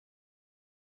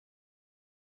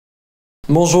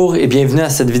Bonjour et bienvenue à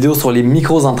cette vidéo sur les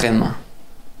micro-entraînements.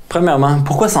 Premièrement,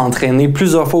 pourquoi s'entraîner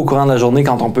plusieurs fois au courant de la journée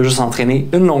quand on peut juste s'entraîner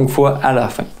une longue fois à la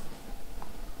fin?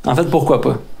 En fait, pourquoi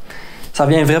pas? Ça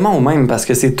revient vraiment au même parce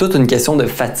que c'est toute une question de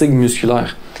fatigue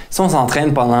musculaire. Si on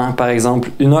s'entraîne pendant, par exemple,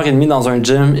 1h30 dans un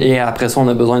gym et après ça on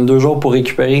a besoin de 2 jours pour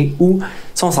récupérer, ou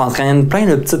si on s'entraîne plein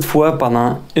de petites fois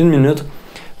pendant 1 minute,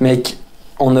 mais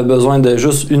qu'on a besoin de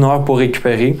juste 1 heure pour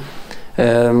récupérer,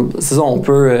 c'est ça, on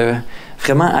peut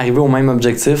vraiment arriver au même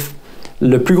objectif.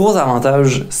 Le plus gros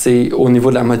avantage, c'est au niveau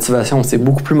de la motivation. C'est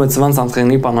beaucoup plus motivant de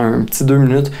s'entraîner pendant un petit 2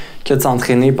 minutes que de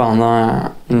s'entraîner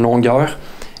pendant une longue heure.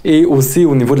 Et aussi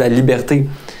au niveau de la liberté,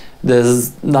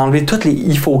 d'enlever toutes les «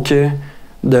 il faut que »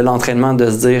 de l'entraînement, de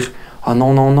se dire « Ah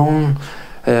non,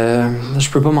 je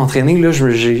peux pas m'entraîner, là,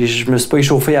 je me suis pas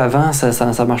échauffé avant,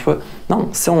 ça marche pas. » Non,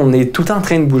 si on est tout le temps en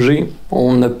train de bouger,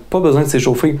 on n'a pas besoin de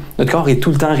s'échauffer. Notre corps est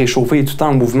tout le temps réchauffé, est tout le temps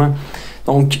en mouvement.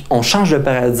 Donc, on change de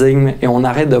paradigme et on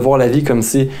arrête de voir la vie comme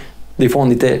si des fois on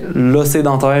était là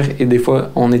sédentaire et des fois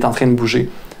on est en train de bouger.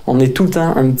 On est tout le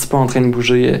temps un petit peu en train de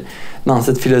bouger dans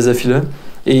cette philosophie-là.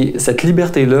 Et cette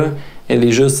liberté-là, elle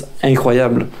est juste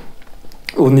incroyable.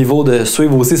 Au niveau de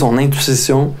suivre aussi son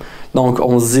intuition, donc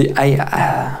on se dit, hey,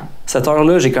 à cette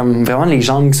heure-là, j'ai comme vraiment les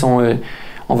jambes qui sont,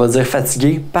 on va dire,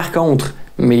 fatiguées. Par contre,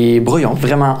 mes bras, ils ont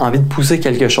vraiment envie de pousser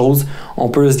quelque chose. On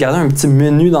peut se garder un petit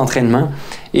menu d'entraînement.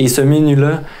 Et ce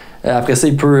menu-là, après ça,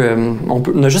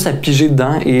 on a juste à piger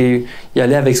dedans et y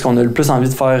aller avec ce qu'on a le plus envie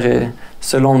de faire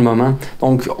selon le moment.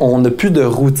 Donc, on n'a plus de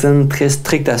routine très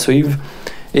stricte à suivre.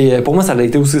 Et pour moi, ça a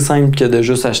été aussi simple que de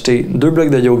juste acheter 2 blocs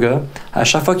de yoga. À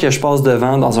chaque fois que je passe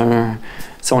devant,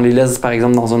 si on les laisse par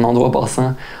exemple dans un endroit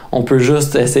passant, on peut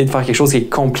juste essayer de faire quelque chose qui est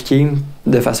compliqué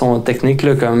de façon technique,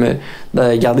 là, comme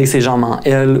de garder ses jambes en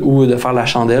L ou de faire la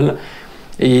chandelle.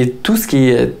 Et tout ce qui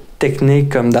est technique,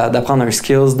 comme d'apprendre un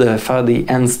skills, de faire des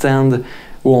handstands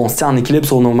où on se tient en équilibre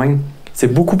sur nos mains,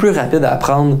 c'est beaucoup plus rapide à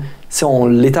apprendre si on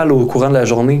l'étale au courant de la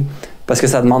journée. Parce que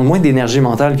ça demande moins d'énergie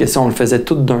mentale que si on le faisait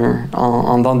tout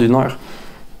en dedans d'une heure.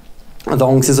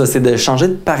 Donc, c'est ça, c'est de changer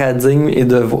de paradigme et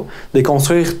de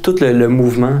déconstruire tout le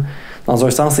mouvement dans un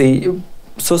sens. Et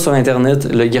ça, sur Internet,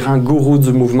 le grand gourou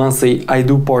du mouvement, c'est I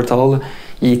Do Portal.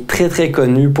 Il est très, très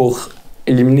connu pour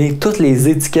éliminer toutes les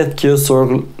étiquettes qu'il y a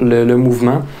sur le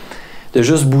mouvement. De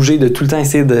juste bouger, de tout le temps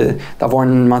essayer d'avoir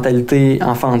une mentalité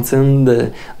enfantine,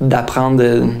 d'apprendre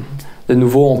de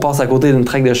nouveau, on passe à côté d'une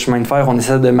traque de chemin de fer, on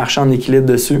essaie de marcher en équilibre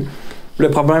dessus. Le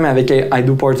problème avec I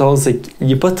Do Portal, c'est qu'il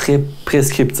n'est pas très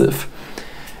prescriptif.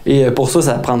 Et pour ça,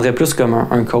 ça prendrait plus comme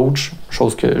un coach,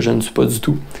 chose que je ne suis pas du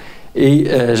tout. Et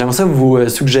j'aimerais ça vous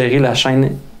suggérer la chaîne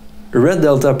Red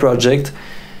Delta Project.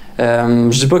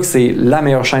 Je dis pas que c'est la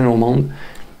meilleure chaîne au monde,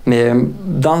 mais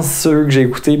dans ceux que j'ai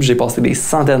écoutés, j'ai passé des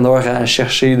centaines d'heures à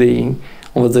chercher des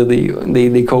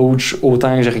coachs,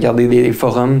 autant que j'ai regardé des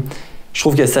forums. Je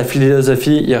trouve que sa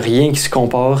philosophie, il n'y a rien qui se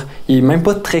compare. Il n'est même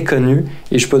pas très connu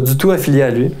et je ne suis pas du tout affilié à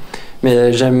lui.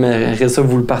 Mais j'aimerais ça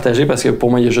vous le partager parce que pour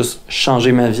moi, il a juste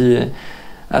changé ma vie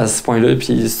à ce point-là.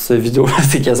 Puis cette vidéo-là,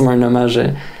 c'est quasiment un hommage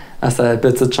à sa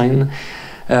petite chaîne.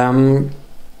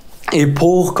 Et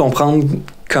pour comprendre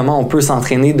comment on peut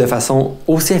s'entraîner de façon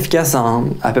aussi efficace en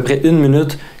à peu près 1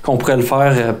 minute qu'on pourrait le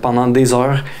faire pendant des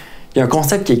heures, il y a un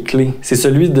concept qui est clé. C'est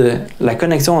celui de la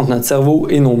connexion entre notre cerveau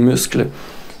et nos muscles.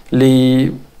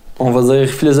 On va dire,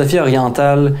 philosophie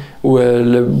orientale ou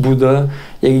le Bouddha,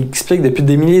 il explique depuis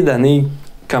des milliers d'années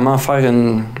comment faire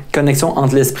une connexion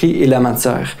entre l'esprit et la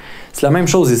matière. C'est la même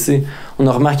chose ici. On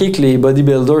a remarqué que les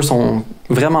bodybuilders sont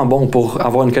vraiment bons pour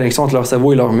avoir une connexion entre leur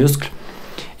cerveau et leurs muscles.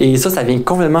 Et ça vient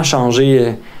complètement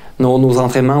changer nos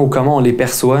entraînements ou comment on les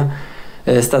perçoit.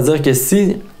 C'est-à-dire que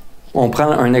si on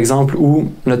prend un exemple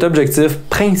où notre objectif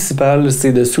principal,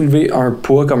 c'est de soulever un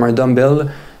poids comme un dumbbell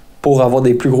pour avoir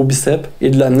des plus gros biceps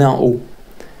et de l'amener en haut.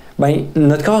 Ben,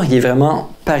 notre corps, il est vraiment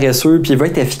paresseux puis il va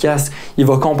être efficace. Il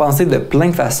va compenser de plein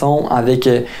de façons avec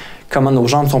comment nos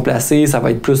jambes sont placées. Ça va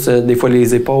être plus des fois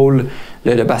les épaules,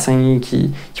 le bassin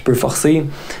qui peut forcer.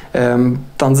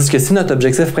 Tandis que si notre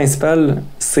objectif principal,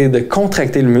 c'est de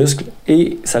contracter le muscle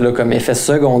et ça a comme effet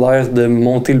secondaire de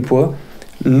monter le poids,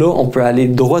 là, on peut aller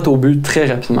droit au but très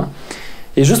rapidement.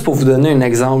 Et juste pour vous donner un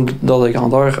exemple d'ordre de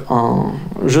grandeur,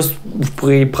 vous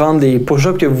pourrez prendre les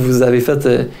push-ups que vous avez fait,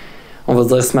 on va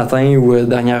dire ce matin ou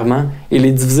dernièrement, et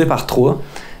les diviser par 3.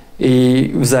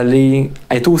 Et vous allez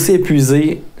être aussi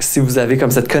épuisé si vous avez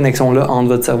comme cette connexion-là entre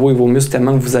votre cerveau et vos muscles,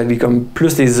 tellement que vous allez comme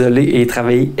plus les isoler et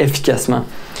travailler efficacement.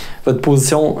 Votre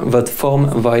position, votre forme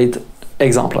va être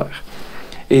exemplaire.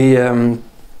 Et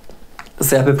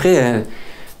c'est à peu près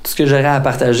tout ce que j'aurais à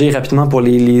partager rapidement pour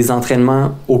les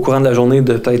entraînements au courant de la journée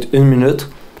de peut-être 1 minute.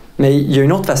 Mais il y a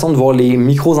une autre façon de voir les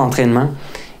micro-entraînements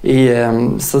Et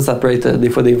ça peut être des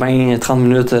fois des 20-30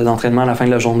 minutes d'entraînement à la fin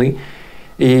de la journée.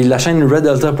 Et la chaîne Red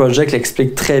Delta Project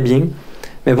l'explique très bien.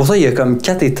 Mais pour ça, il y a comme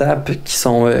 4 étapes qui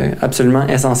sont absolument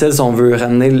essentielles si on veut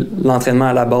ramener l'entraînement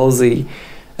à la base et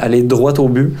aller droit au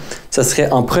but. Ça serait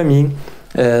en premier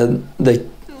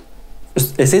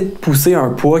essayer de pousser un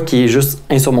poids qui est juste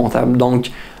insurmontable. Donc,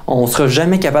 on ne sera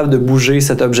jamais capable de bouger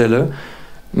cet objet-là.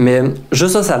 Mais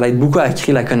juste ça l'aide beaucoup à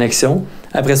créer la connexion.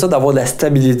 Après ça, d'avoir de la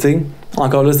stabilité.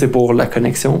 Encore là, c'est pour la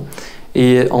connexion.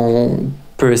 Et on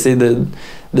peut essayer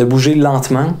de bouger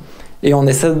lentement. Et on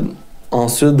essaie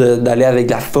ensuite d'aller avec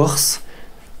la force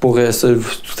pour tout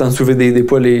le temps soulever des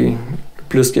poids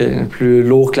plus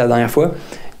lourds que la dernière fois.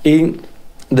 Et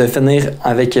de finir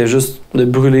avec juste de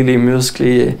brûler les muscles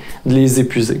et de les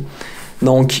épuiser.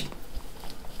 Donc,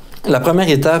 la première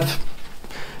étape,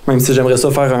 même si j'aimerais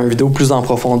ça faire une vidéo plus en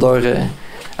profondeur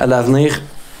à l'avenir,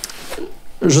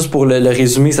 juste pour le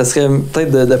résumer, ça serait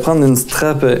peut-être de prendre une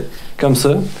strap comme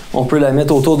ça. On peut la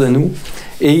mettre autour de nous.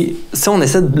 Et si on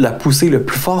essaie de la pousser le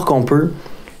plus fort qu'on peut,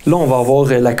 là, on va avoir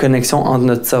la connexion entre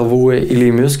notre cerveau et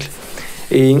les muscles.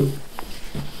 Et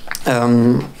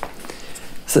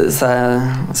ça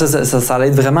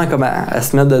l'aide vraiment comme à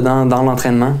se mettre dedans dans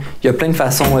l'entraînement. Il y a plein de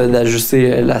façons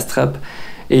d'ajuster la strap.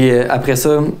 Et après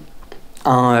ça,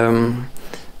 en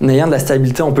ayant de la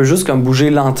stabilité, on peut juste comme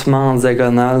bouger lentement en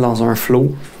diagonale dans un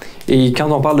flow. Et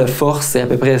quand on parle de force, c'est à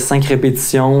peu près 5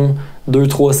 répétitions,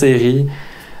 2-3 séries,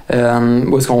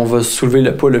 où est-ce qu'on va soulever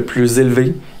le poids le plus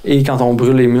élevé. Et quand on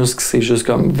brûle les muscles, c'est juste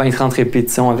comme 20-30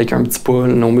 répétitions avec un petit poids.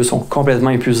 Nos muscles sont complètement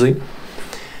épuisés.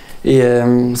 Et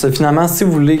finalement, si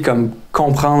vous voulez comme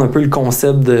comprendre un peu le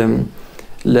concept de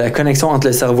la connexion entre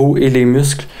le cerveau et les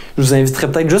muscles, je vous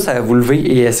inviterais peut-être juste à vous lever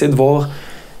et essayer de voir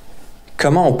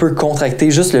comment on peut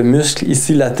contracter juste le muscle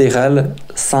ici latéral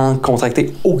sans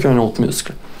contracter aucun autre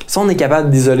muscle. Si on est capable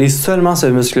d'isoler seulement ce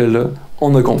muscle-là,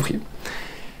 on a compris.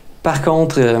 Par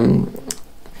contre,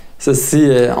 si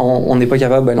on n'est pas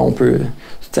capable, ben là, on peut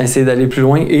essayer d'aller plus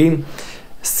loin. Et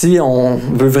si on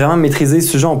veut vraiment maîtriser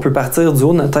ce sujet, on peut partir du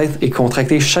haut de notre tête et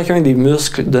contracter chacun des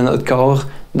muscles de notre corps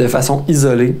de façon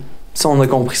isolée. Si on a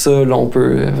compris ça, là, on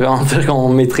peut vraiment dire qu'on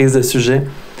maîtrise le sujet.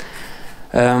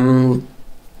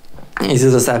 Et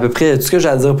c'est à peu près tout ce que j'ai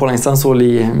à dire pour l'instant sur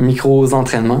les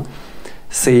micro-entraînements.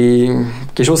 C'est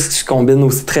quelque chose qui se combine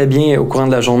aussi très bien au courant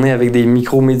de la journée avec des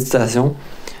micro-méditations,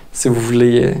 si vous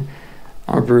voulez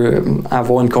un peu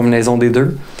avoir une combinaison des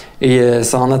deux. Et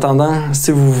en attendant,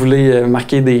 si vous voulez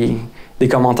marquer des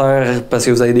commentaires parce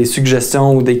que vous avez des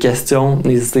suggestions ou des questions,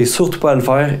 n'hésitez surtout pas à le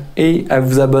faire et à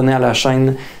vous abonner à la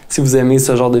chaîne si vous aimez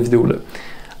ce genre de vidéos-là.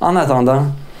 En attendant,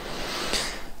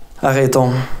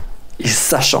 arrêtons et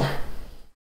sachons.